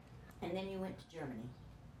And then you went to Germany.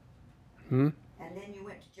 Hmm? And then you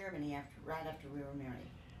went to Germany right after we were married.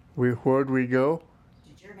 Where'd we go?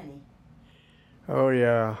 To Germany. Oh,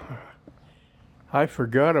 yeah. I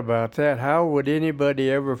forgot about that. How would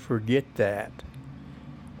anybody ever forget that?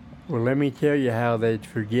 Well, let me tell you how they'd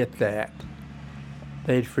forget that.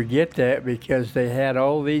 They'd forget that because they had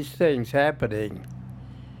all these things happening,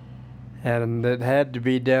 and that had to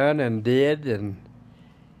be done and did, and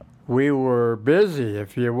we were busy.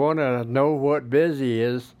 If you want to know what busy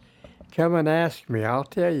is, come and ask me. I'll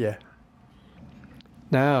tell you.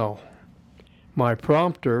 Now, my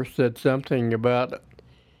prompter said something about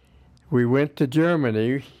we went to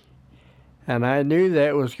Germany, and I knew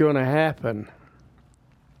that was going to happen,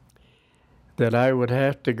 that I would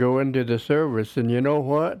have to go into the service. And you know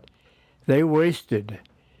what? They wasted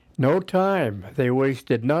no time. They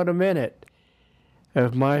wasted not a minute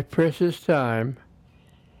of my precious time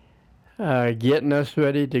getting us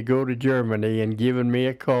ready to go to Germany and giving me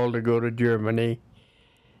a call to go to Germany,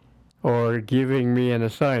 or giving me an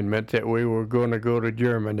assignment that we were going to go to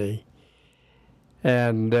Germany.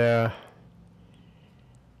 And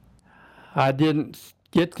I didn't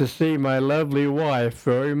get to see my lovely wife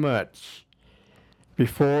very much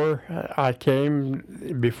before came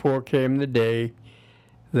the day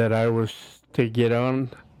that I was to get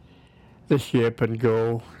on the ship and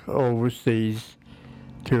go overseas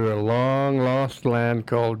to a long lost land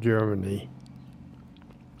called Germany.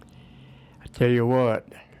 I tell you what,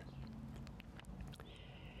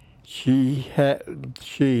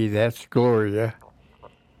 that's Gloria,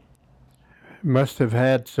 must have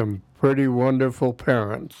had some pretty wonderful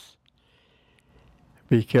parents,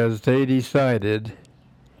 because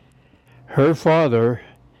her father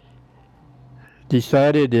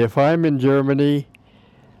decided, if I'm in Germany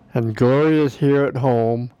and Gloria's here at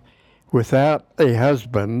home without a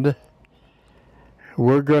husband,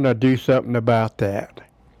 we're going to do something about that.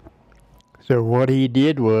 So what he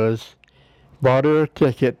did was bought her a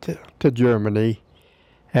ticket to Germany,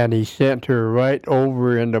 and he sent her right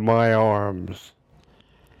over into my arms.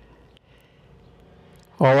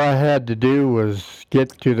 All I had to do was get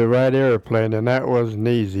to the right airplane, and that wasn't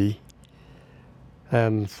easy,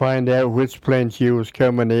 and find out which plane she was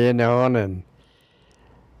coming in on,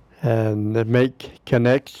 and make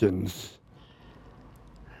connections.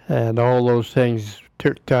 And all those things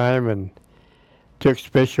took time and took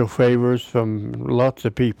special favors from lots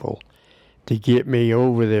of people to get me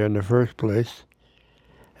over there in the first place,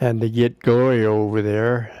 and to get Gloria over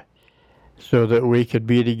there so that we could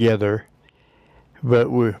be together. But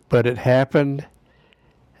it happened,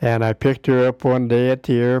 and I picked her up one day at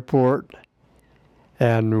the airport,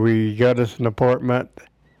 and we got us an apartment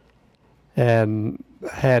and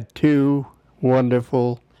had 2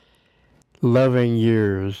 wonderful, loving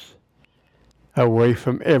years away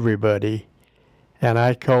from everybody, and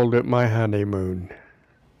I called it my honeymoon.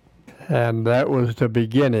 And that was the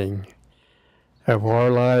beginning of our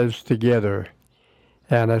lives together.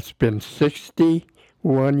 And it's been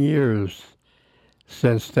 61 years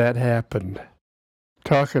since that happened.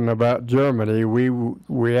 Talking about Germany,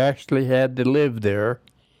 we actually had to live there.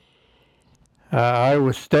 I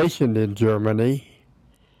was stationed in Germany,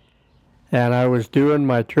 and I was doing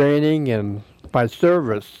my training and my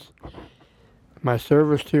service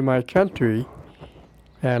to my country,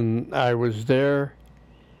 and I was there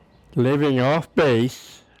living off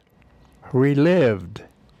base. We lived,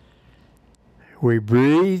 we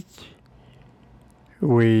breathed,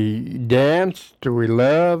 we danced, we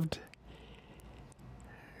loved,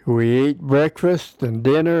 we ate breakfast and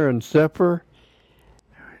dinner and supper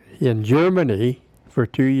in Germany for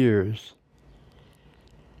 2 years.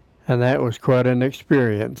 And that was quite an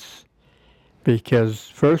experience, because,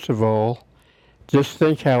 first of all, just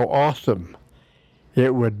think how awesome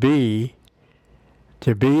it would be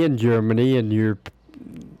to be in Germany, and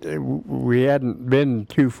we hadn't been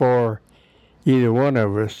too far, either one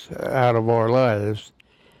of us, out of our lives,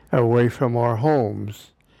 away from our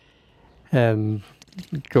homes. And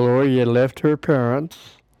Gloria left her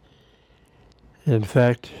parents. In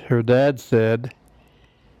fact, her dad said,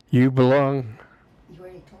 You belong You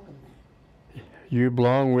already told him that. you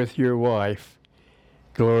belong with your wife,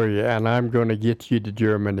 Gloria, and I'm going to get you to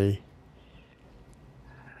Germany,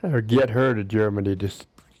 or get her to Germany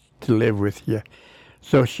to live with you.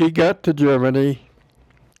 So she got to Germany,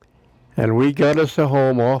 and we got us a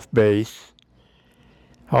home off base.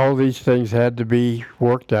 All these things had to be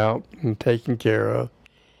worked out and taken care of.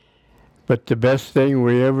 But the best thing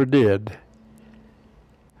we ever did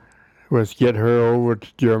was get her over to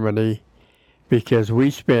Germany, because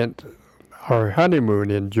we spent our honeymoon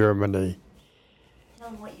in Germany. Tell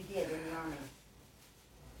him what you did in the Army.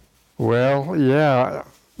 Well, yeah.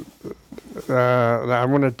 I'm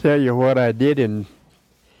going to tell you what I did in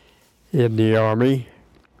the Army.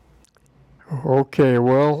 Okay,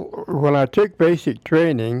 well, when I took basic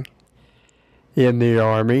training in the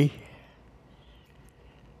Army,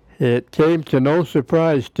 it came to no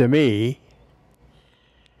surprise to me,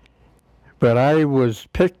 but I was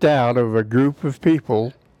picked out of a group of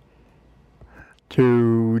people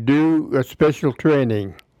to do a special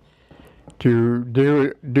training, to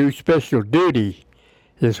do special duty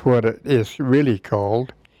is what it is really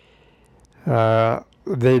called.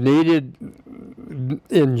 They needed,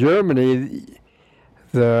 in Germany,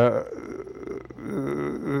 the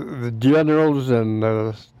generals and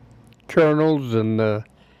the colonels and the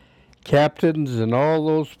captains and all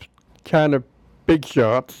those kind of big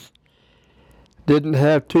shots didn't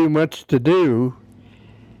have too much to do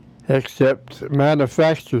except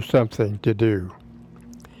manufacture something to do.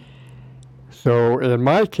 So in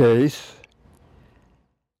my case,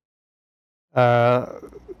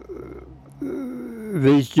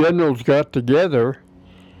 these generals got together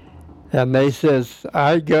and they says,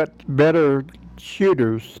 I got better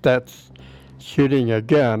shooters, that's shooting a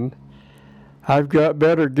gun. I've got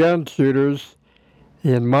better gun shooters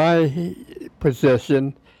in my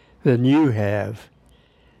possession than you have.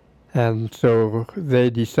 And so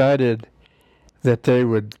they decided that they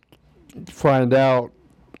would find out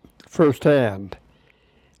firsthand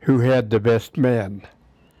who had the best men.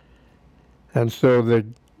 And so the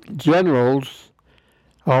generals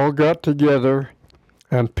all got together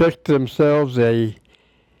and picked themselves a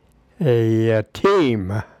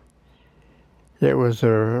team. It was a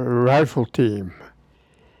rifle team.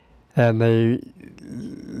 And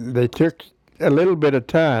they took a little bit of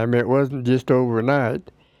time. It wasn't just overnight.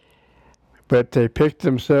 But they picked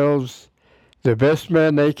themselves the best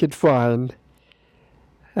men they could find,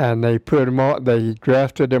 and they put them on. They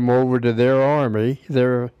drafted them over to their army.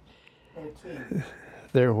 Their team.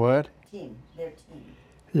 Their what? Team. Their team.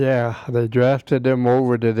 Yeah, they drafted them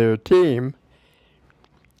over to their team,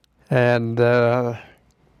 and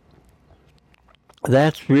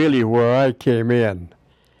that's really where I came in.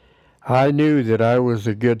 I knew that I was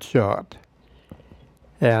a good shot,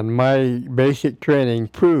 and my basic training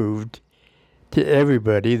proved to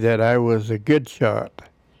everybody that I was a good shot,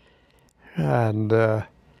 and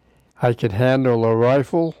I could handle a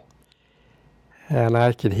rifle, and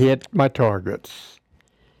I could hit my targets,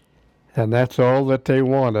 and that's all that they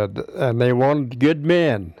wanted. And they wanted good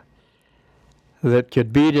men that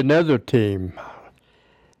could beat another team.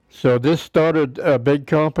 So this started a big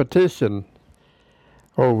competition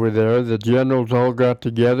over there. The generals all got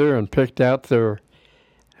together and picked out their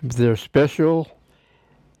special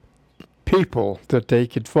people that they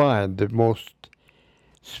could find, the most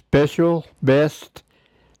special, best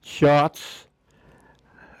shots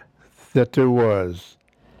that there was.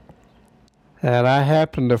 And I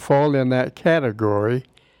happened to fall in that category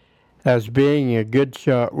as being a good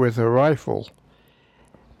shot with a rifle.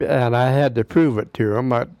 And I had to prove it to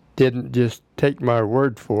them. I didn't just take my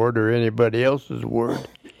word for it or anybody else's word.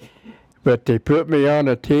 But they put me on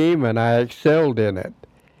a team and I excelled in it.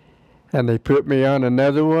 And they put me on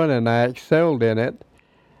another one, and I excelled in it.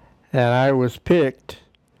 And I was picked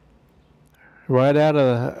right out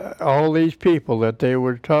of all these people that they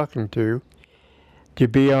were talking to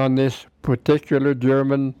be on this particular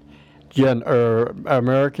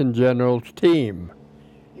American general's team.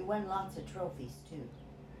 You won lots of trophies, too.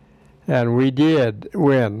 And we did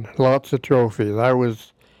win lots of trophies. I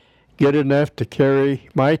was good enough to carry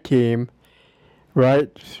my team right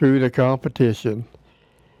through the competition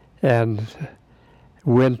and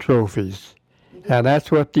win trophies. And that's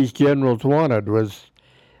what these generals wanted, was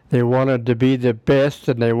they wanted to be the best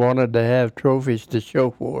and they wanted to have trophies to show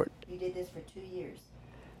for it. You did this for 2 years.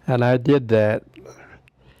 And I did that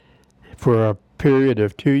for a period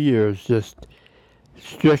of 2 years, just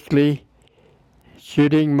strictly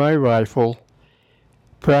shooting my rifle,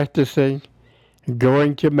 practicing,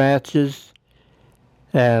 going to matches,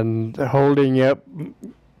 and holding up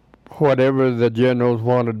whatever the generals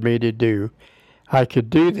wanted me to do. I could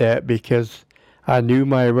do that because I knew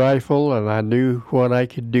my rifle and I knew what I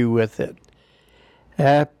could do with it.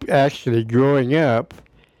 Actually, growing up,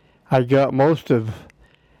 I got most of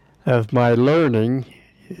my learning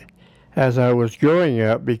as I was growing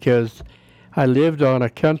up because I lived on in a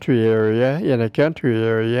country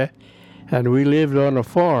area, and we lived on a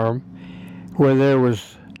farm where there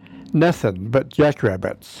was nothing but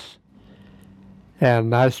jackrabbits.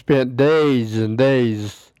 And I spent days and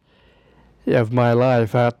days of my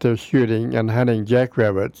life out there shooting and hunting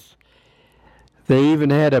jackrabbits. They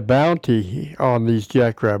even had a bounty on these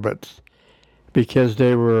jackrabbits because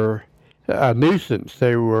they were a nuisance.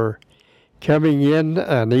 They were coming in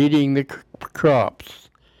and eating the crops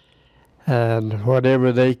and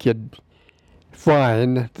whatever they could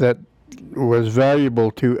find that was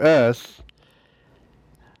valuable to us,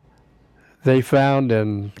 they found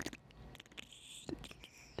and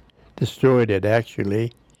destroyed it,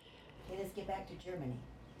 actually. Okay, let's get back to Germany.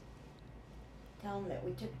 Tell them that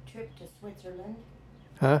we took a trip to Switzerland.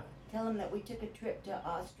 Huh? Tell them that we took a trip to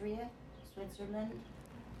Austria, Switzerland.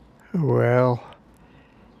 Well,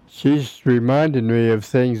 she's reminded me of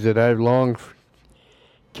things that I've long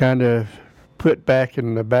kind of put back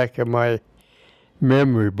in the back of my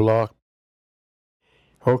memory block.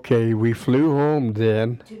 Okay, we flew home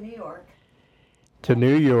then To New York. to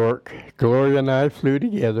New York. Gloria and I flew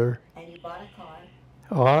together. And you bought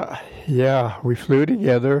a car. Yeah, we flew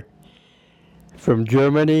together from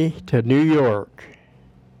Germany to New York.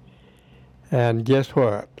 And guess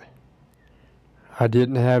what? I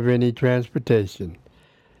didn't have any transportation.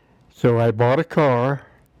 So I bought a car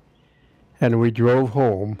and we drove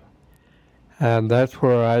home. And that's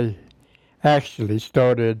where I actually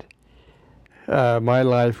started my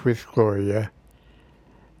life with Gloria,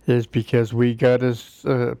 is because we got us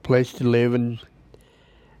a place to live in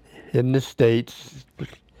the States,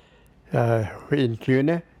 in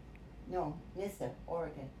Kuna, No, Nyssa,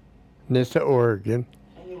 Oregon. Nyssa, Oregon.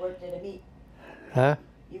 And you worked at a meat. Huh?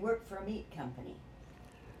 You worked for a meat company.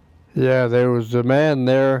 Yeah, there was a man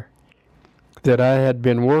there that I had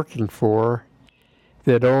been working for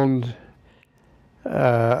that owned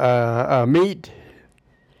a meat.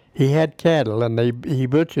 He had cattle, and he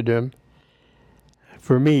butchered them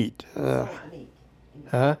for meat. Sold the meat.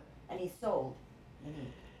 Huh? And he sold the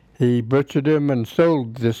meat. He butchered them and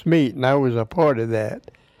sold this meat, and I was a part of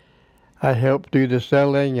that. I helped do the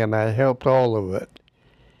selling, and I helped all of it.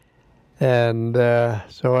 And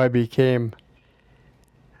so I became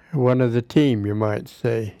one of the team, you might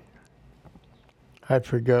say. I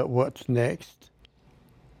forgot what's next.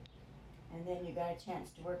 And then you got a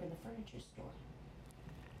chance to work in the furniture store.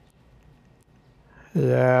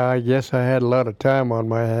 Yeah, I guess I had a lot of time on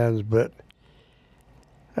my hands, but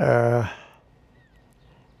I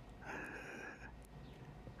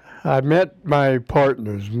met my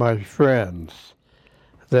partners, my friends,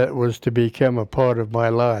 that was to become a part of my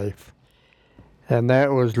life. And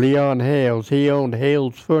that was Leon Hales. He owned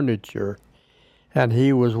Hales Furniture, and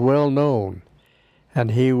he was well known.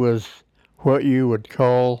 And he was what you would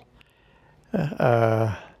call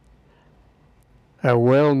a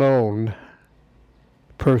well-known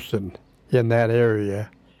person in that area.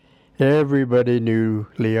 Everybody knew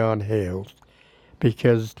Leon Hales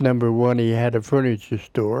because, number one, he had a furniture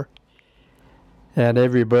store, and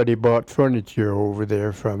everybody bought furniture over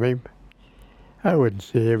there from him. I wouldn't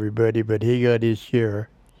say everybody, but he got his share.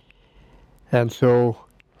 And so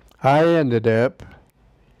I ended up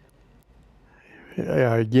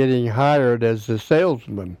getting hired as a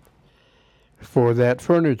salesman for that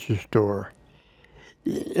furniture store.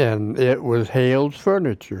 And it was Hales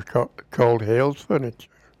Furniture, called Hales Furniture.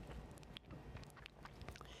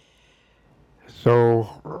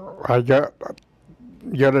 So I got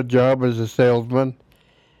a job as a salesman,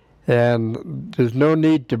 and there's no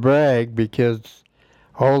need to brag because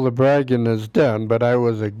all the bragging is done, but I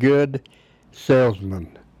was a good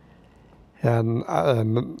salesman. And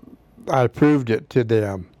I proved it to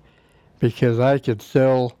them because I could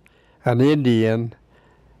sell an Indian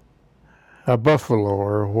a buffalo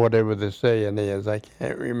or whatever the saying is. I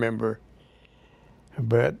can't remember.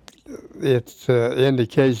 But it's an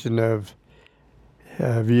indication of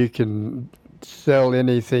you can sell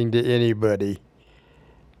anything to anybody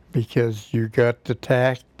because you got the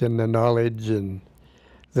tact and the knowledge and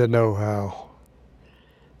the know-how.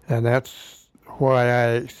 And that's why I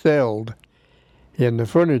excelled in the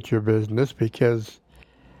furniture business, because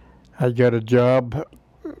I got a job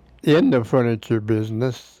in the furniture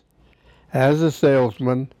business as a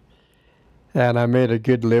salesman, and I made a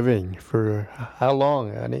good living for how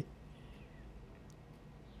long, honey?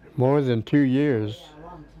 More than 2 years. Yeah,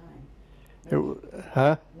 a long time.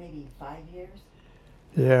 Huh? Maybe 5 years?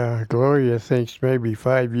 Yeah, Gloria thinks maybe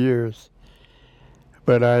 5 years.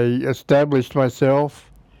 But I established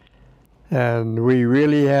myself, and we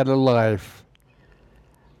really had a life,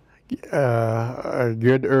 a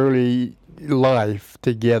good early life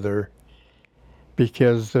together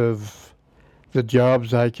because of the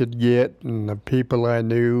jobs I could get and the people I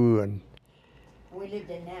knew, and We lived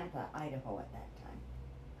in Nampa, Idaho at that time.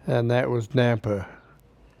 and that was Nampa,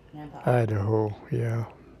 Nampa, Idaho, yeah.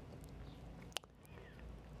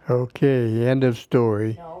 Okay, end of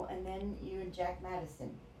story. No, and then you and Jack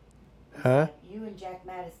Madison. Huh? You and Jack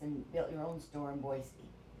Madison built your own store in Boise.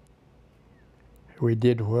 We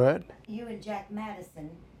did what? You and Jack Madison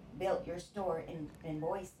built your store in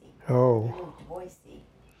Boise. Oh. You moved to Boise.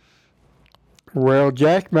 Well,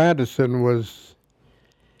 Jack Madison was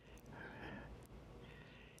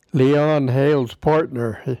Leon Hale's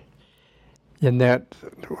partner in that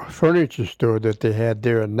furniture store that they had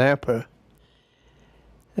there in Napa.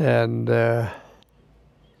 And, well,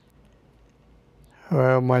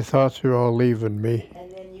 my thoughts are all leaving me.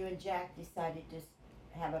 And then you and Jack decided to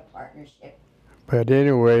have a partnership. But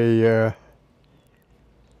anyway,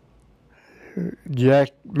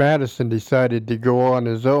 Jack Madison decided to go on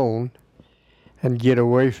his own and get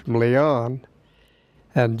away from Leon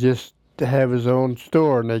and just to have his own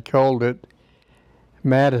store, and they called it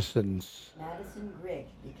Madison's. Madison Grigg,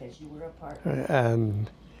 because you were a partner. And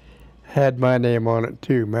had my name on it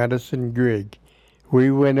too, Madison Grigg.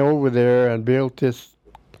 We went over there and built this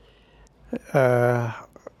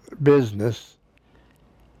business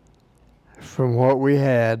from what we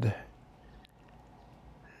had,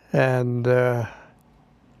 and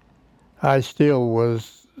I still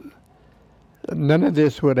was. None of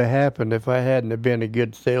this would have happened if I hadn't have been a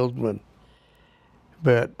good salesman.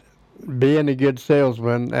 But being a good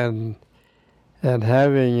salesman and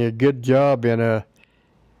having a good job in a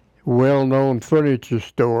well-known furniture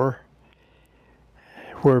store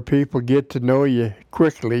where people get to know you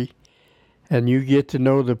quickly and you get to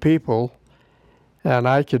know the people, and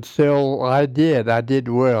I could sell. I did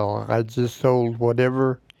well. I just sold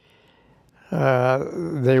whatever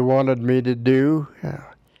they wanted me to do,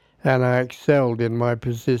 and I excelled in my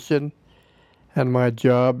position and my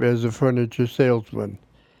job as a furniture salesman.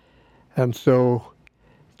 And so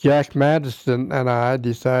Jack Madison and I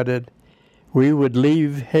decided we would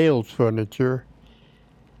leave Hale's Furniture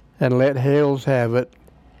and let Hale's have it,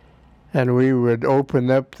 and we would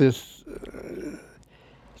open up this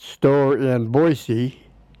store in Boise,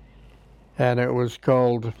 and it was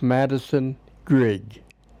called Madison Grigg.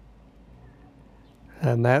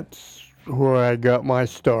 And that's where I got my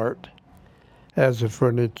start as a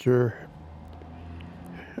furniture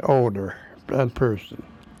owner and person.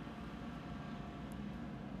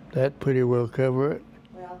 That pretty well cover it?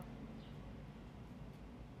 Well,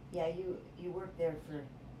 yeah, you worked there for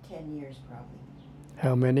 10 years probably.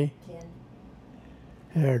 How many? 10.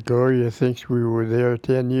 Yeah, Gloria thinks we were there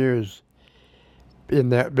 10 years in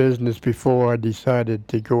that business before I decided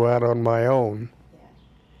to go out on my own. Yeah.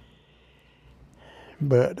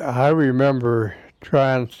 But I remember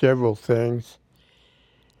trying several things.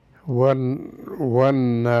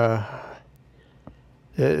 One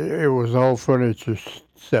it was all furniture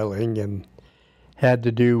selling and had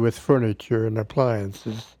to do with furniture and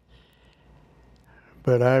appliances.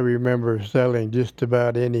 But I remember selling just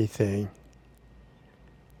about anything.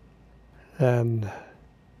 And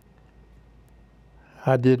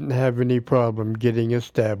I didn't have any problem getting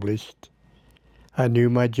established. I knew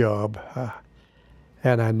my job,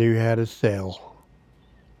 and I knew how to sell.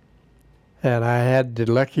 And I had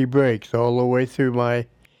the lucky breaks all the way through my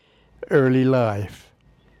early life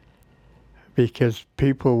because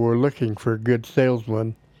people were looking for good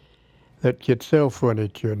salesmen that could sell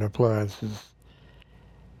furniture and appliances.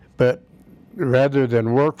 But rather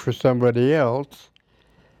than work for somebody else,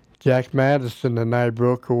 Jack Madison and I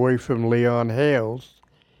broke away from Leon Hale's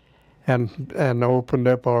and opened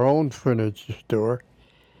up our own furniture store.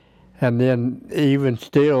 And then even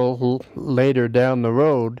still later down the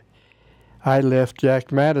road, I left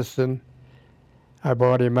Jack Madison. I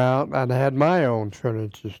bought him out and I had my own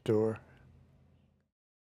furniture store.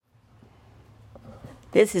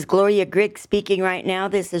 This is Gloria Grigg speaking right now.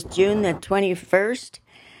 This is June the 21st,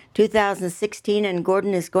 2016, and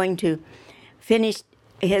Gordon is going to finish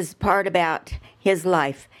his part about his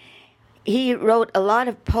life. He wrote a lot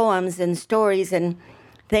of poems and stories and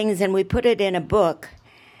things, and we put it in a book.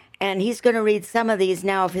 And he's going to read some of these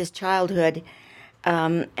now of his childhood.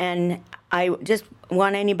 And I just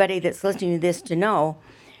want anybody that's listening to this to know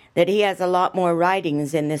that he has a lot more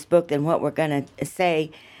writings in this book than what we're going to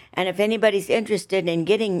say. And if anybody's interested in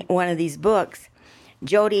getting one of these books,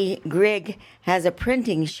 Jody Grigg has a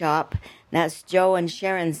printing shop. That's Joe and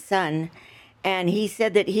Sharon's son. And he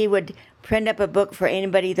said that he would print up a book for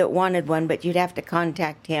anybody that wanted one, but you'd have to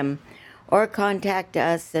contact him or contact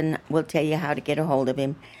us, and we'll tell you how to get a hold of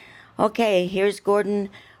him. Okay, here's Gordon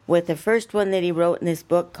with the first one that he wrote in this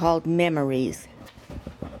book called Memories.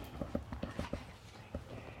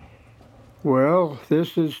 Well,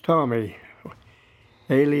 this is Tommy,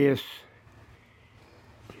 alias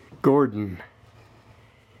Gordon.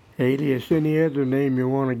 Alias any other name you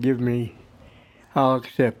want to give me, I'll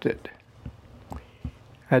accept it.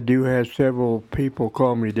 I do have several people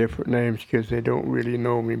call me different names because they don't really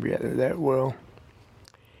know me that well.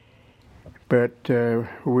 But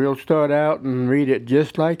we'll start out and read it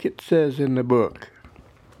just like it says in the book.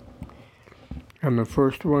 And the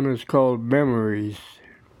first one is called Memories.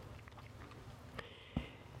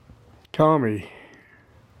 Tommy.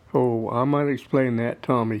 Oh, I might explain that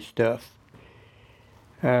Tommy stuff.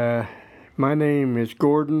 My name is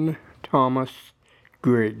Gordon Thomas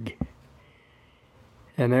Grigg.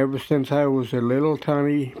 And ever since I was a little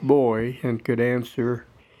tiny boy and could answer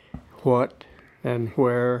what and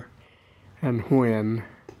where and when,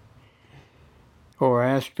 or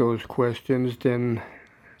ask those questions, then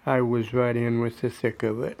I was right in with the thick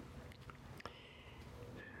of it.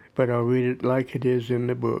 But I'll read it like it is in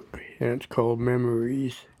the book, and it's called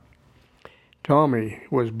Memories. Tommy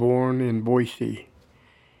was born in Boise,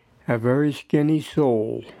 a very skinny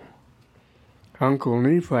soul. Uncle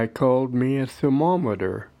Nephi called me a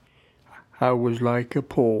thermometer. I was like a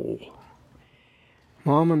pole.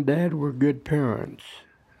 Mom and Dad were good parents.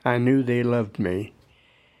 I knew they loved me.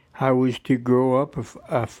 I was to grow up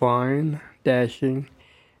a fine, dashing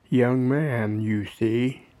young man, you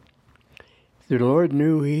see. The Lord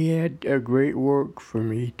knew He had a great work for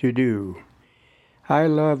me to do. I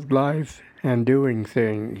loved life and doing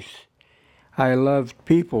things. I loved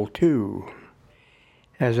people too.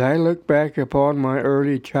 As I look back upon my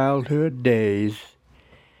early childhood days,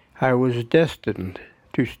 I was destined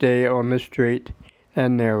to stay on the straight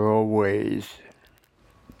and narrow ways.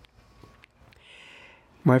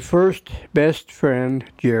 My first best friend,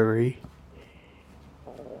 Jerry,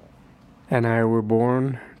 and I were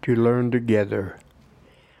born to learn together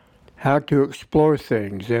how to explore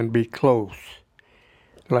things and be close,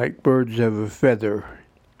 like birds of a feather.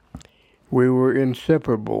 We were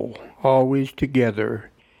inseparable, always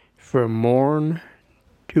together, from morn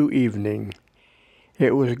to evening.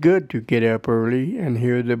 It was good to get up early and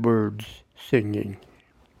hear the birds singing.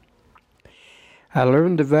 I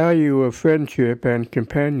learned the value of friendship and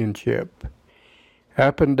companionship.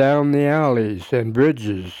 Up and down the alleys and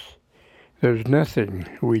bridges, there's nothing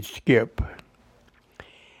we'd skip.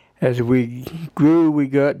 As we grew, we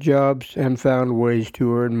got jobs and found ways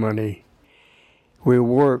to earn money. We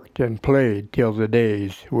worked and played till the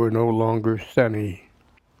days were no longer sunny.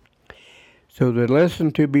 So the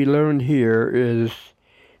lesson to be learned here is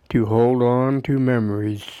to hold on to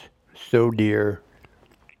memories so dear.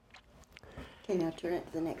 Okay, now turn it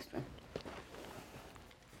to the next one.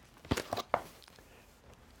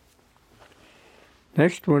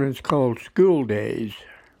 Next one is called School Days.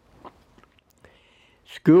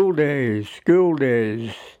 School days, school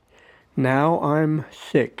days. Now I'm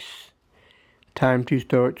 6. Time to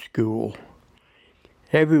start school.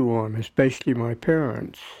 Everyone, especially my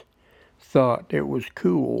parents, thought it was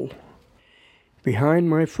cool. Behind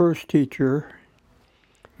my first teacher,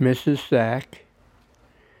 Mrs. Sack,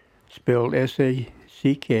 spelled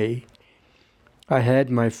S-A-C-K, I had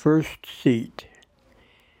my first seat.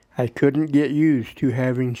 I couldn't get used to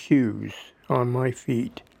having shoes on my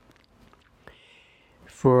feet.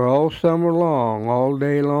 For all summer long, all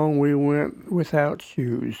day long, we went without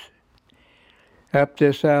shoes. Up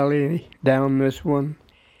this alley, down this one,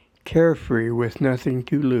 carefree with nothing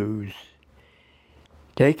to lose.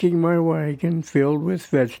 Taking my wagon filled with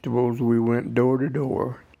vegetables, we went door to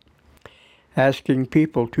door, asking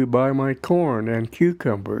people to buy my corn and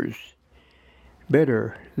cucumbers,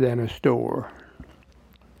 better than a store.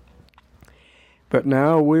 But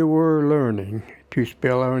now we were learning to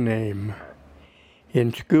spell our name.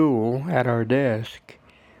 In school, at our desk,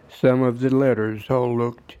 some of the letters all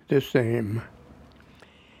looked the same.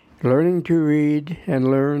 Learning to read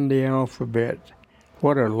and learn the alphabet,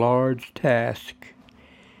 what a large task.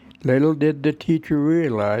 Little did the teacher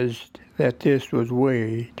realize that this was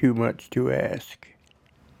way too much to ask.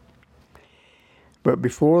 But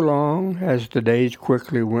before long, as the days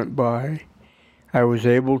quickly went by, I was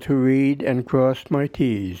able to read and cross my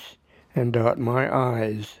T's and dot my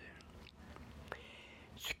I's.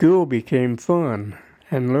 School became fun,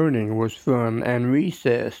 and learning was fun, and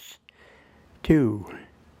recess, too.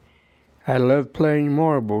 I loved playing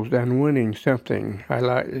marbles and winning something I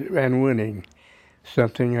loved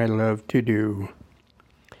to do.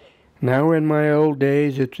 Now in my old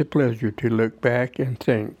days, it's a pleasure to look back and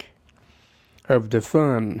think of the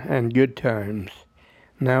fun and good times.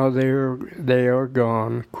 Now they are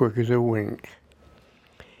gone quick as a wink.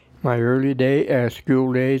 My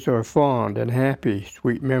school days are fond and happy,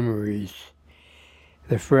 sweet memories.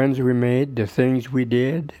 The friends we made, the things we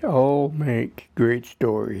did, all make great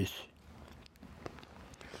stories.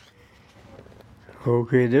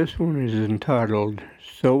 Okay, this one is entitled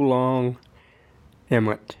So Long,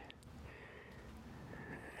 Emmett.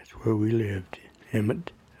 That's where we lived,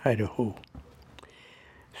 Emmett, Idaho.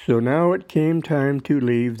 So now it came time to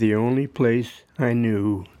leave the only place I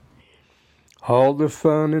knew. All the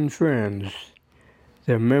fun and friends,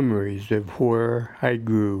 the memories of where I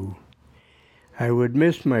grew. I would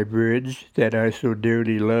miss my bridge that I so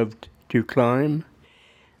dearly loved to climb.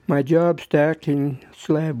 My job stacking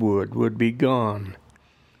slab wood would be gone.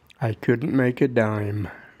 I couldn't make a dime.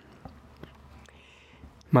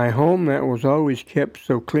 My home that was always kept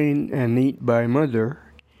so clean and neat by Mother,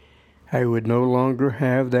 I would no longer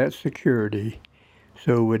have that security,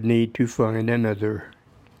 so would need to find another.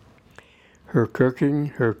 Her cooking,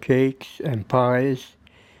 her cakes and pies,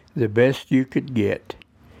 the best you could get.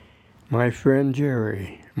 My friend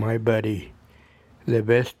Jerry, my buddy, the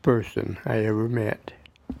best person I ever met.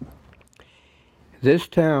 This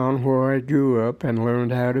town where I grew up and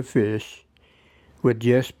learned how to fish would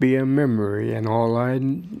just be a memory, and all I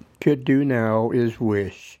could do now is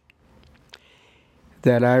wish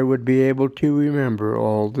that I would be able to remember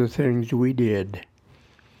all the things we did,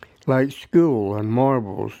 like school and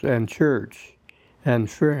marbles and church and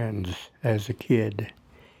friends as a kid.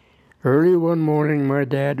 Early one morning, my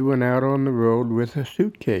dad went out on the road with a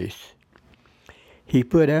suitcase. He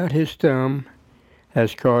put out his thumb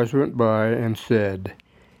as cars went by and said,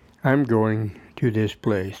 "I'm going to this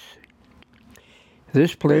place."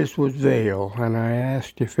 This place was Vale, and I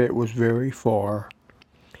asked if it was very far.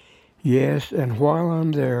 Yes, and while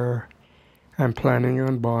I'm there, I'm planning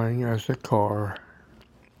on buying us a car.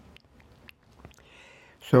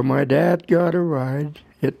 So my dad got a ride.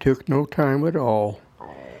 It took no time at all.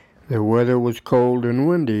 The weather was cold and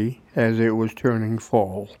windy as it was turning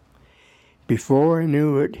fall. Before I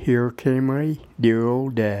knew it, here came my dear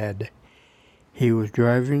old dad. He was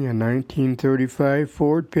driving a 1935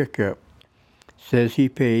 Ford pickup. Says he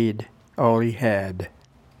paid all he had.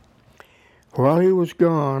 While he was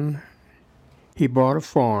gone, he bought a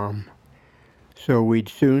farm, so we'd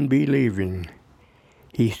soon be leaving.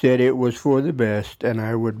 He said it was for the best and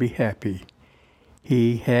I would be happy.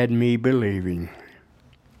 He had me believing.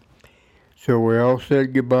 So we all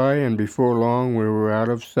said goodbye, and before long we were out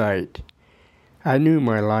of sight. I knew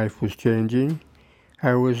my life was changing.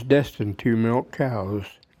 I was destined to milk cows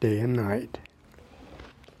day and night.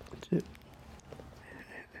 That's it.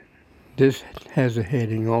 This has a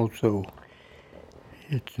heading also.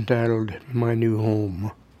 It's entitled My New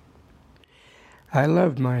Home. I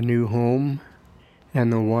loved my new home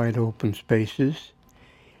and the wide open spaces.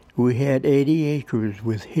 We had 80 acres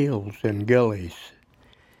with hills and gullies,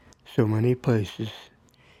 so many places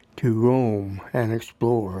to roam and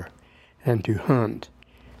explore and to hunt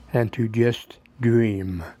and to just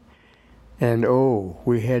dream. And oh,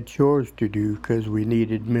 we had chores to do 'cause we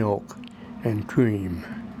needed milk and cream.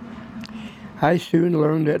 I soon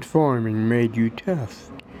learned that farming made you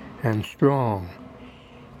tough and strong.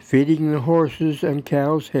 Feeding the horses and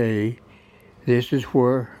cows hay, this is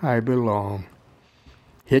where I belong.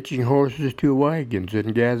 Hitching horses to wagons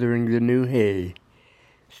and gathering the new hay.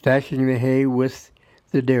 Stacking the hay with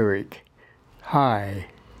the derrick. High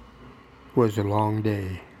was a long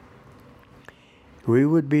day. We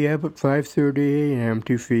would be up at 5:30 a.m.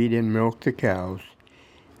 to feed and milk the cows.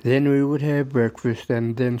 Then we would have breakfast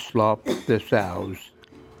and then slop the sows.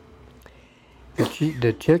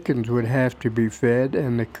 The chickens would have to be fed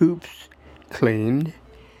and the coops cleaned.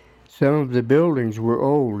 Some of the buildings were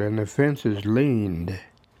old and the fences leaned.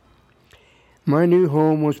 My new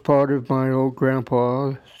home was part of my old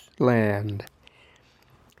grandpa's land.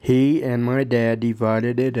 He and my dad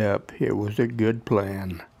divided it up. It was a good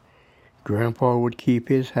plan. Grandpa would keep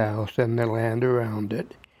his house and the land around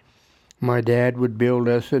it. My dad would build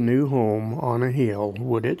us a new home on a hill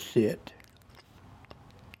would it sit.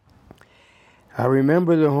 I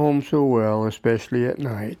remember the home so well, especially at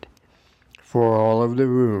night, for all of the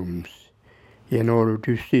rooms, in order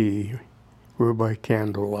to see, were by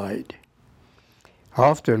candlelight.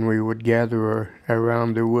 Often we would gather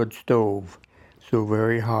around the wood stove, so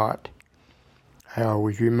very hot. I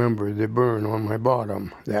always remember the burn on my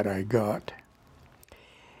bottom that I got.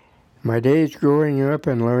 My days growing up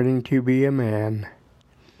and learning to be a man,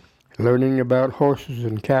 learning about horses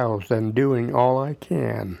and cows and doing all I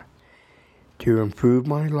can to improve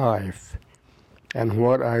my life and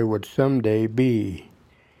what I would someday be,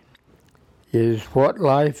 is what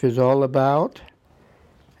life is all about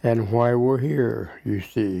and why we're here, you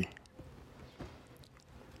see.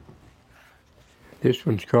 This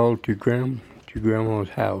one's called To Grandma's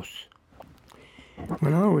House.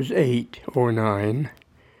 When I was 8 or 9,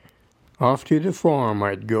 off to the farm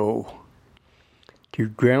I'd go, to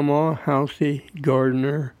Grandma Housie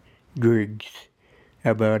Gardner Griggs,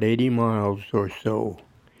 about 80 miles or so.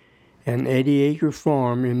 An 80-acre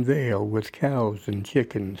farm in Vale with cows and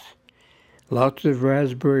chickens. Lots of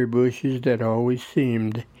raspberry bushes that always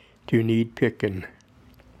seemed to need picking.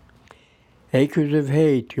 Acres of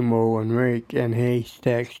hay to mow and rake and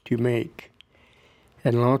haystacks to make.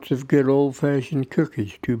 And lots of good old-fashioned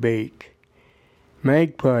cookies to bake.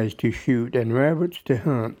 Magpies to shoot and rabbits to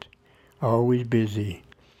hunt. Always busy.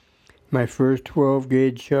 My first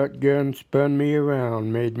 12-gauge shotgun spun me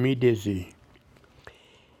around, made me dizzy.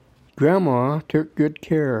 Grandma took good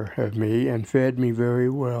care of me and fed me very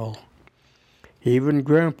well. Even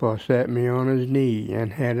Grandpa sat me on his knee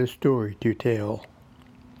and had a story to tell.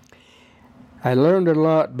 I learned a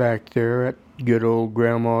lot back there at good old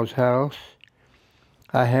Grandma's house.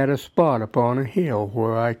 I had a spot upon a hill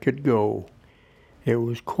where I could go. It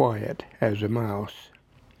was quiet as a mouse.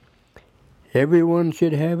 Everyone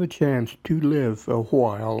should have a chance to live a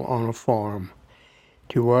while on a farm,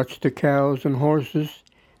 to watch the cows and horses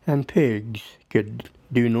and pigs could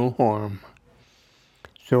do no harm.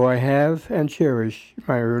 So I have and cherish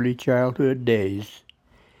my early childhood days.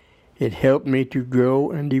 It helped me to grow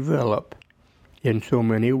and develop in so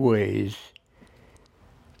many ways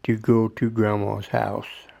to go to Grandma's house.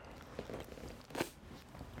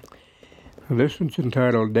 This one's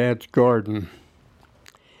entitled Dad's Garden.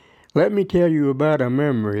 Let me tell you about a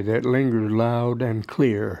memory that lingers loud and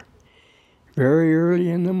clear. Very early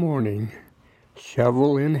in the morning,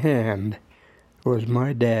 shovel in hand, was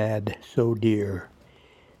my dad so dear,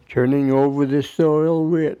 turning over the soil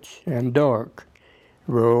rich and dark,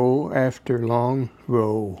 row after long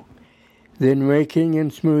row, then raking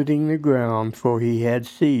and smoothing the ground, for he had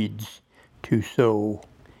seeds to sow.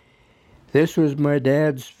 This was my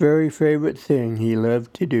dad's very favorite thing he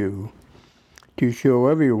loved to do, to show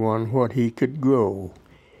everyone what he could grow,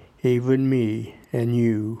 even me and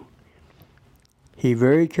you. He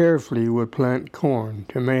very carefully would plant corn,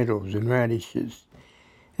 tomatoes, and radishes,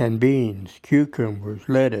 and beans, cucumbers,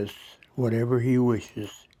 lettuce, whatever he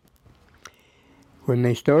wishes. When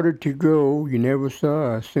they started to grow, you never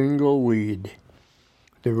saw a single weed.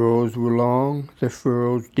 The rows were long, the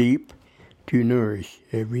furrows deep, to nourish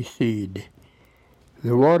every seed.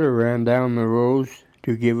 The water ran down the rows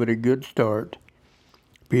to give it a good start.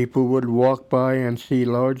 People would walk by and see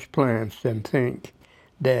large plants and think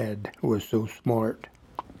Dad was so smart.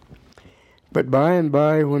 But by and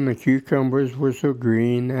by, when the cucumbers were so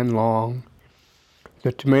green and long,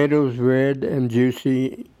 the tomatoes red and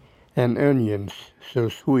juicy, and onions so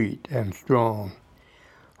sweet and strong,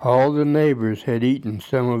 all the neighbors had eaten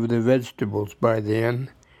some of the vegetables by then.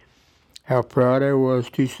 How proud I was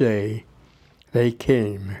to say they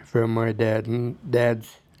came from my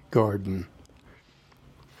dad's garden.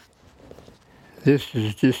 This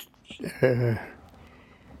is just a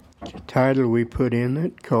title we put in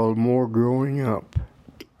it called More Growing Up.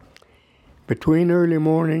 Between early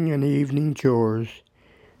morning and evening chores,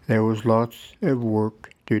 there was lots of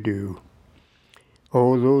work to do.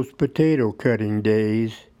 Oh, those potato cutting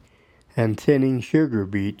days, and thinning sugar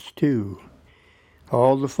beets too.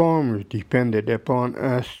 All the farmers depended upon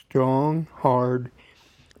us strong, hard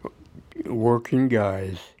working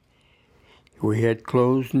guys. We had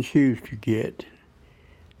clothes and shoes to get,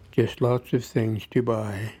 just lots of things to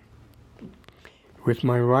buy. With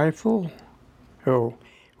my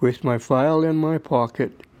with my file in my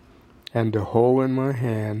pocket and the hoe in my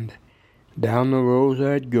hand, down the rows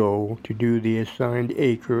I'd go to do the assigned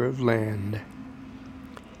acre of land.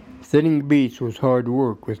 Thinning beets was hard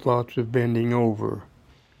work with lots of bending over.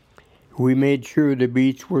 We made sure the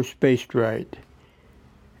beets were spaced right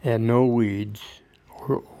and no weeds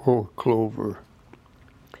or clover.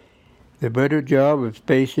 The better job of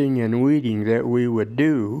spacing and weeding that we would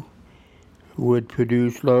do would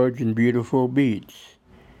produce large and beautiful beets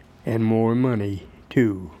and more money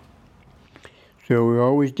too. So we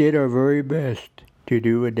always did our very best to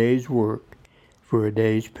do a day's work for a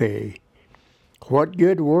day's pay. What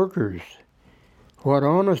good workers! What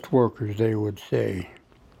honest workers, they would say.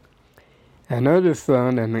 Another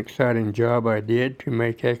fun and exciting job I did to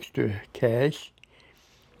make extra cash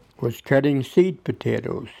was cutting seed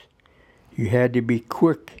potatoes. You had to be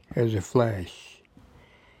quick as a flash.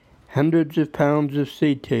 Hundreds of pounds of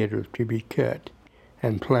seed potatoes to be cut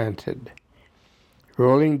and planted.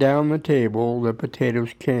 Rolling down the table, the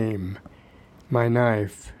potatoes came, my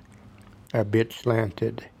knife a bit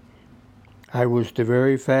slanted. I was the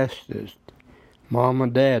very fastest. Mom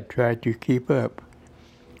and Dad tried to keep up.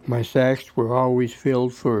 My sacks were always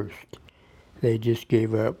filled first. They just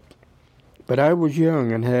gave up. But I was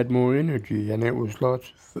young and had more energy, and it was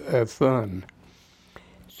lots of fun.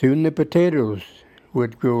 Soon the potatoes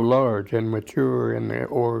would grow large and mature in the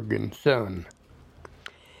Oregon sun.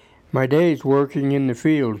 My days working in the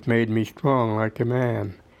fields made me strong like a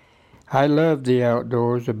man. I loved the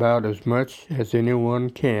outdoors about as much as anyone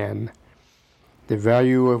can. The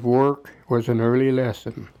value of work was an early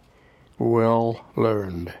lesson, well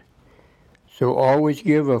learned. So always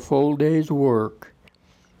give a full day's work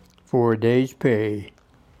for a day's pay.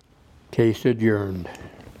 Case adjourned.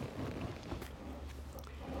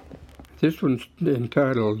 This one's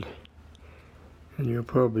entitled, and you'll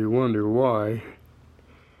probably wonder why,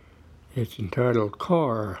 it's entitled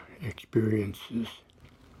Car Experiences.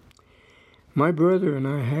 My brother and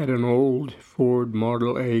I had an old Ford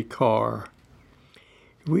Model A car.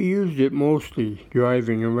 We used it mostly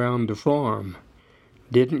driving around the farm.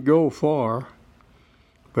 Didn't go far,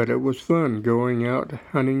 but it was fun going out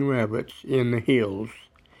hunting rabbits in the hills.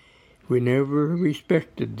 We never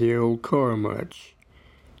respected the old car much.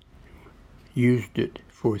 Used it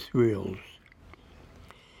for thrills.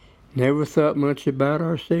 Never thought much about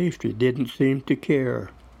our safety, didn't seem to care.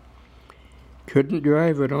 Couldn't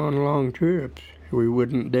drive it on long trips, we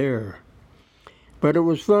wouldn't dare. But it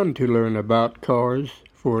was fun to learn about cars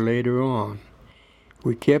for later on.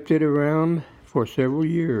 We kept it around for several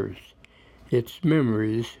years, its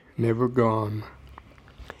memories never gone.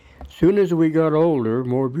 Soon as we got older,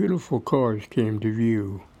 more beautiful cars came to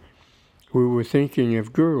view. We were thinking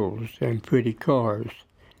of girls and pretty cars,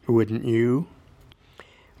 wouldn't you?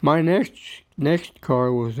 My next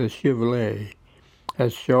car was a Chevrolet, a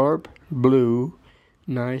sharp, blue,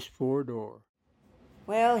 nice four-door.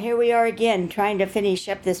 Well, here we are again, trying to finish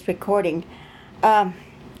up this recording.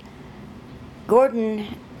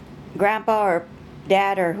 Gordon, Grandpa or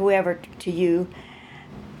Dad or whoever to you,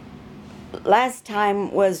 last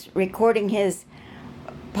time was recording his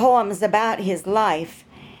poems about his life,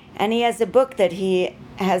 and he has a book that he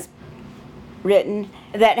has written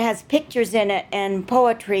that has pictures in it and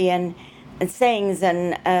poetry and sayings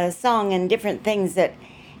and song and different things that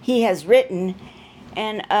he has written.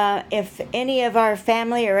 And if any of our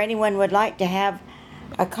family or anyone would like to have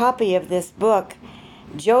a copy of this book,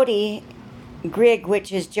 Jody Grigg,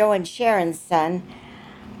 which is Joe and Sharon's son,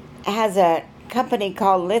 has a company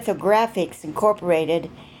called Lithographics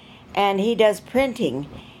Incorporated, and he does printing.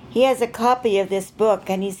 He has a copy of this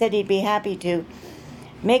book, and he said he'd be happy to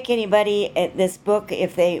make anybody this book,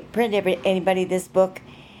 if they print anybody this book,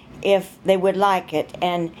 if they would like it,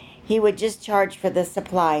 and he would just charge for the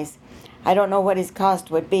supplies. I don't know what his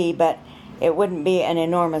cost would be, but it wouldn't be an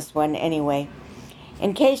enormous one anyway.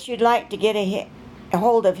 In case you'd like to get a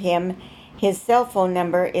hold of him, his cell phone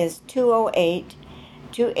number is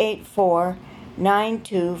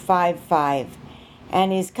 208-284-9255,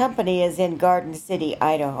 and his company is in Garden City,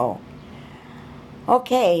 Idaho.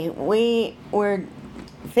 Okay, we were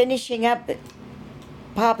finishing up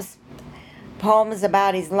Pop's poems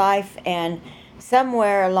about his life, and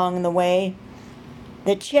somewhere along the way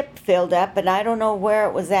the chip filled up, and I don't know where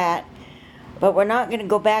it was at, but we're not going to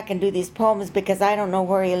go back and do these poems because I don't know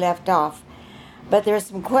where he left off. But there are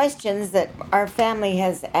some questions that our family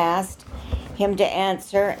has asked him to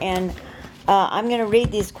answer, and I'm going to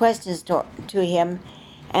read these questions to him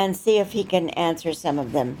and see if he can answer some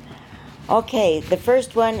of them. Okay, the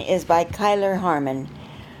first one is by Kyler Harmon.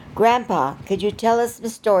 Grandpa, could you tell us some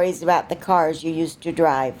stories about the cars you used to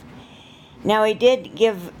drive? Now, he did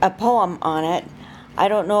give a poem on it. I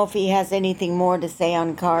don't know if he has anything more to say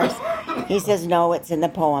on cars. He says no, it's in the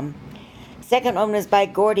poem. Second one was by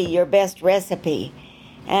Gordy, Your Best Recipe.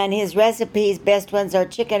 And his recipes, best ones are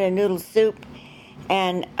chicken and noodle soup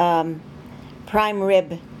and prime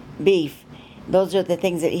rib beef. Those are the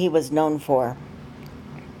things that he was known for.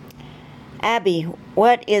 Abby,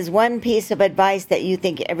 what is one piece of advice that you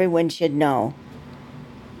think everyone should know?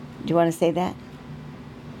 Do you want to say that?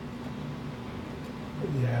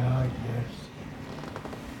 Yeah, I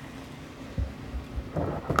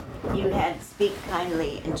guess. You had speak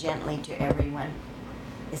kindly and gently to everyone,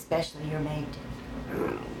 especially your mate.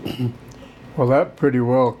 Well, that pretty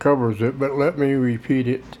well covers it, but let me repeat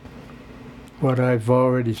it, what I've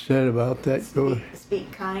already said about that.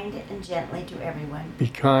 Speak kind and gently to everyone. Be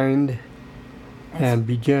kind and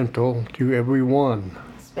be gentle to everyone.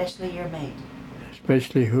 Especially your mate.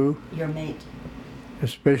 Especially who? Your mate.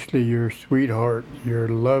 Especially your sweetheart, your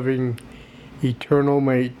loving, eternal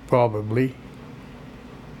mate, probably.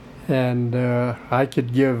 And I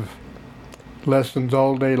could give lessons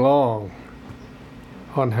all day long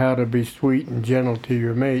on how to be sweet and gentle to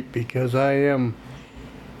your mate, because I am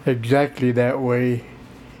exactly that way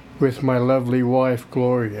with my lovely wife,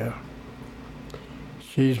 Gloria.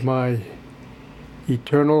 She's my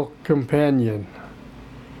eternal companion,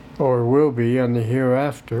 or will be in the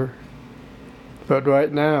hereafter. But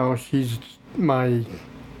right now, she's my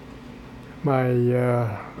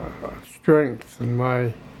my strength and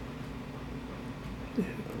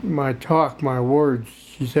my talk, my words.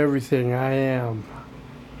 She's everything I am.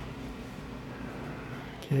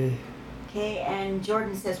 Okay. Okay, and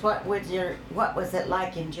Jordan says, what was it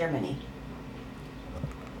like in Germany?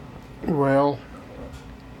 Well,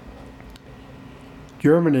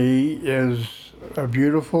 Germany is a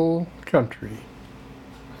beautiful country.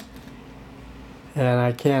 And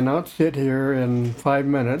I cannot sit here in 5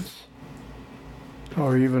 minutes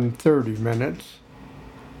or even 30 minutes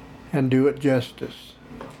and do it justice.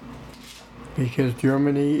 Because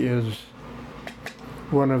Germany is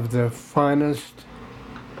one of the finest,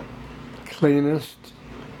 cleanest,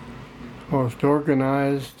 most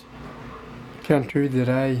organized country that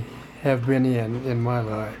I have been in my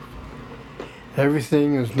life.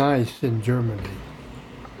 Everything is nice in Germany,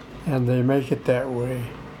 and they make it that way.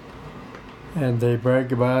 And they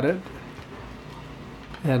brag about it,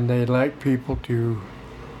 and they like people to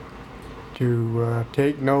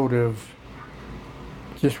take note of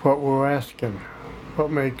just what we're asking, what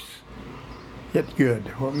makes it good,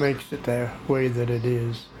 what makes it the way that it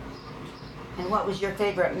is. And what was your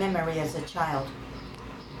favorite memory as a child?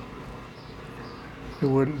 It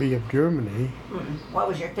wouldn't be of Germany. What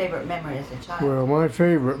was your favorite memory as a child? Well, my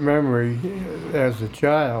favorite memory as a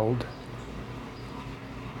child,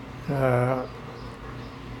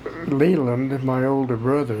 Leland, my older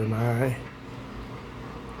brother, and I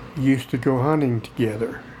used to go hunting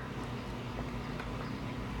together.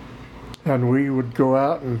 And we would go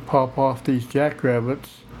out and pop off these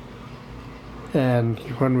jackrabbits. And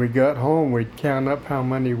when we got home, we'd count up how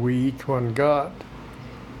many we each one got.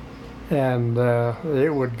 And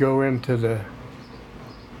it would go into the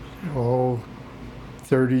 30s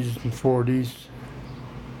and 40s,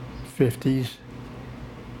 50s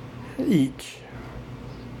each.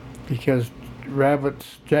 Because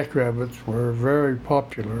jackrabbits were very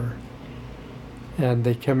popular. And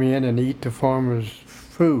they come in and eat the farmer's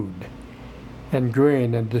food and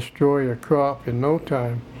grain and destroy a crop in no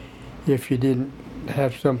time if you didn't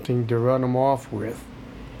have something to run them off with.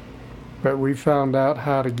 But we found out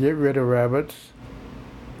how to get rid of rabbits,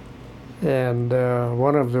 and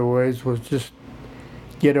one of the ways was just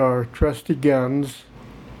get our trusty guns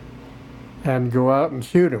and go out and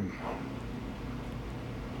shoot them.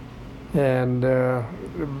 And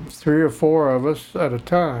 3 or 4 of us at a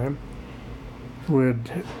time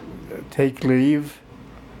would take leave,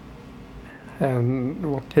 and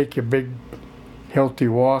we'll take a big healthy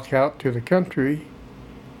walk out to the country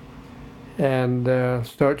and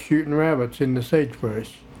start shooting rabbits in the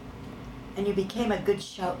sagebrush. And you became a good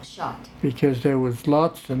shot. Because there was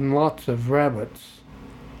lots and lots of rabbits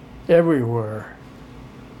everywhere.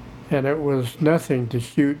 And it was nothing to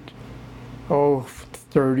shoot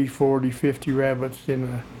 30, 40, 50 rabbits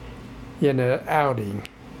in a outing.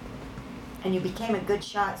 And you became a good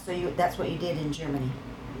shot, so that's what you did in Germany,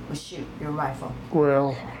 was shoot your rifle.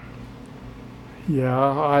 Well, yeah,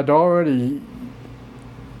 I'd already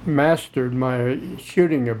mastered my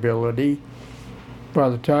shooting ability by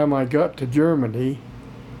the time I got to Germany.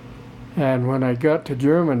 And when I got to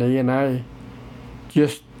Germany, and I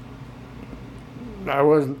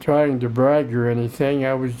wasn't trying to brag or anything,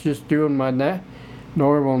 I was just doing my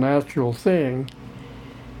normal, natural thing,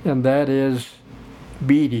 and that is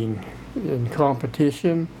beating in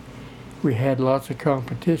competition. We had lots of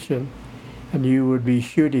competition, and you would be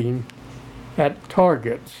shooting at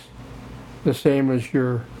targets, the same as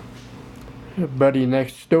your buddy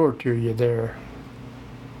next door to you there.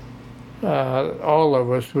 All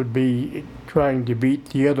of us would be trying to beat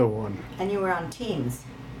the other one. And you were on teams.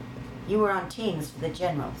 You were on teams for the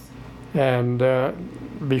generals. And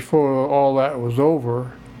before all that was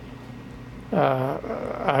over,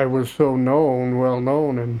 I was so well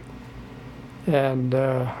known, and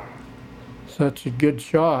such a good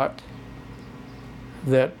shot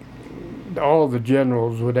that all the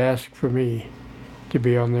generals would ask for me to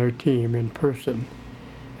be on their team in person,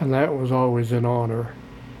 and that was always an honor.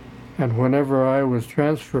 And whenever I was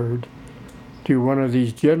transferred to one of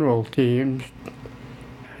these generals team,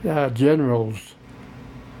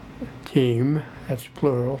 that's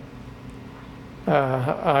plural,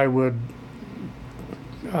 I would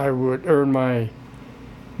earn my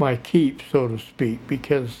keep, so to speak,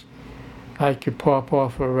 because I could pop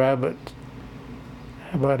off a rabbit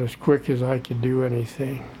about as quick as I could do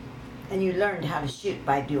anything. And you learned how to shoot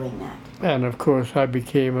by doing that. And of course I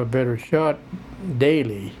became a better shot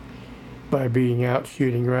daily by being out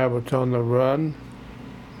shooting rabbits on the run,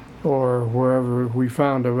 or wherever we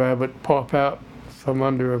found a rabbit pop out from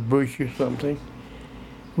under a bush or something,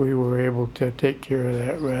 we were able to take care of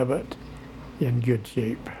that rabbit in good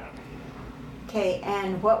shape. Okay,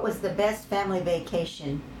 and what was the best family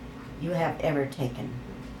vacation you have ever taken?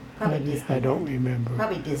 Probably Disneyland. I don't remember.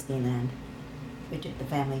 Probably Disneyland. We took the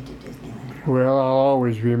family to Disneyland. Well, I'll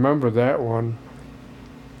always remember that one.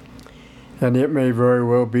 And it may very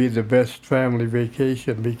well be the best family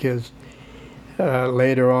vacation because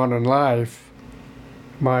later on in life,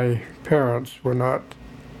 my parents were not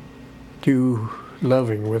too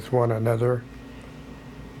loving with one another.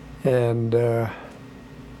 And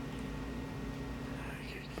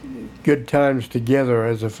good times together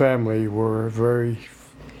as a family were very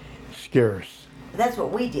scarce. That's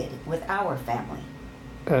what we did with our family.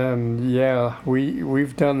 And yeah,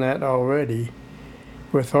 we've done that already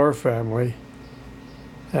with our family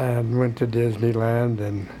and went to Disneyland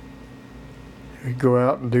and we go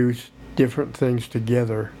out and do different things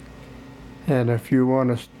together. And if you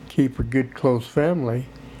want to keep a good close family,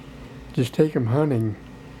 just take them hunting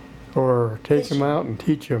or take them out and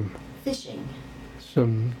teach them Fishing.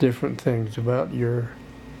 some different things about Yeah,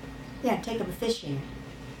 take them fishing.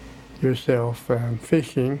 yourself. And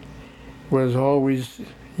fishing was always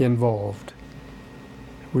involved.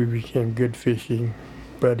 We became good fishing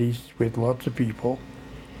buddies with lots of people.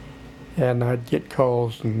 And I'd get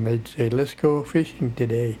calls and they'd say, let's go fishing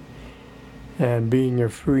today. And being a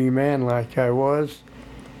free man like I was,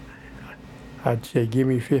 I'd say, give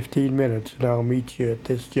me 15 minutes and I'll meet you at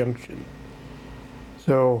this junction.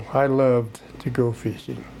 So I loved to go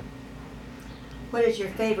fishing. What is your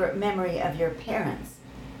favorite memory of your parents?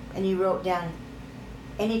 And you wrote down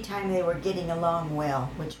any time they were getting along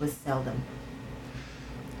well, which was seldom.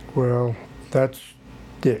 Well, that's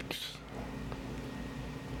Dick's.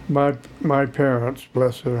 My parents,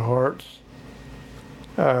 bless their hearts,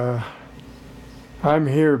 I'm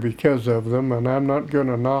here because of them, and I'm not going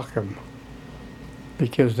to knock them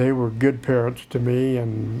because they were good parents to me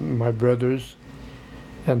and my brothers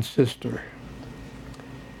and sister.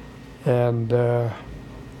 And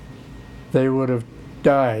they would have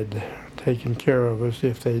died taking care of us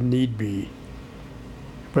if they need be.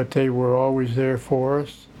 But they were always there for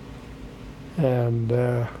us.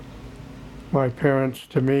 And my parents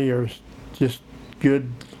to me are just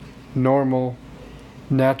good, normal,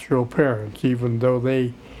 natural parents, even though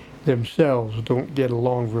they themselves don't get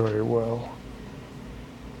along very well.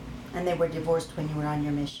 And they were divorced when you were on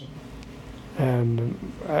your mission. And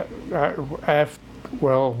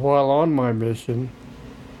while on my mission,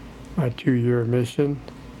 my 2-year mission,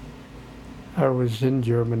 I was in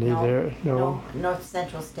Germany there. No, North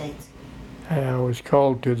Central States. I was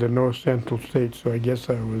called to the North Central States, so I guess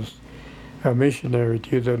I was a missionary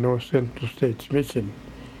to the North Central States mission.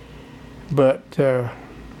 But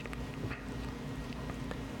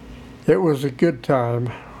it was a good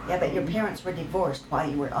time. Yeah, but your parents were divorced while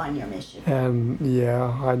you were on your mission. And yeah,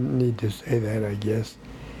 I need to say that, I guess.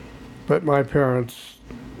 But my parents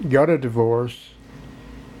got a divorce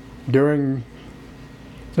during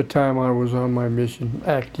the time I was on my mission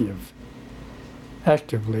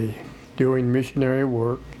actively doing missionary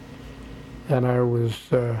work. And I was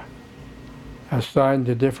assigned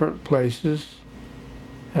to different places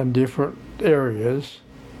and different areas.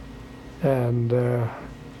 And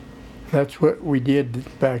that's what we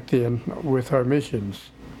did back then with our missions.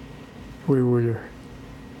 We were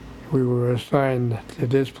assigned to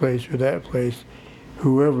this place or that place,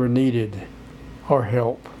 whoever needed our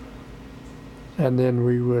help. And then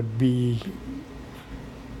we would be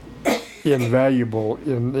invaluable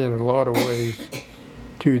in a lot of ways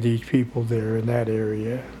to these people there in that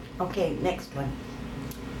area. Okay, next one.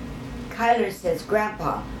 Kyler says,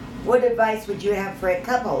 Grandpa, what advice would you have for a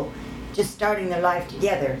couple just starting their life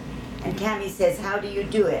together? And Cammie says, how do you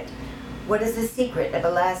do it? What is the secret of a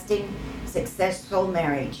lasting, successful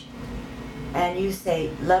marriage? And you say,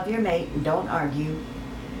 love your mate and don't argue.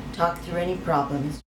 Talk through any problems.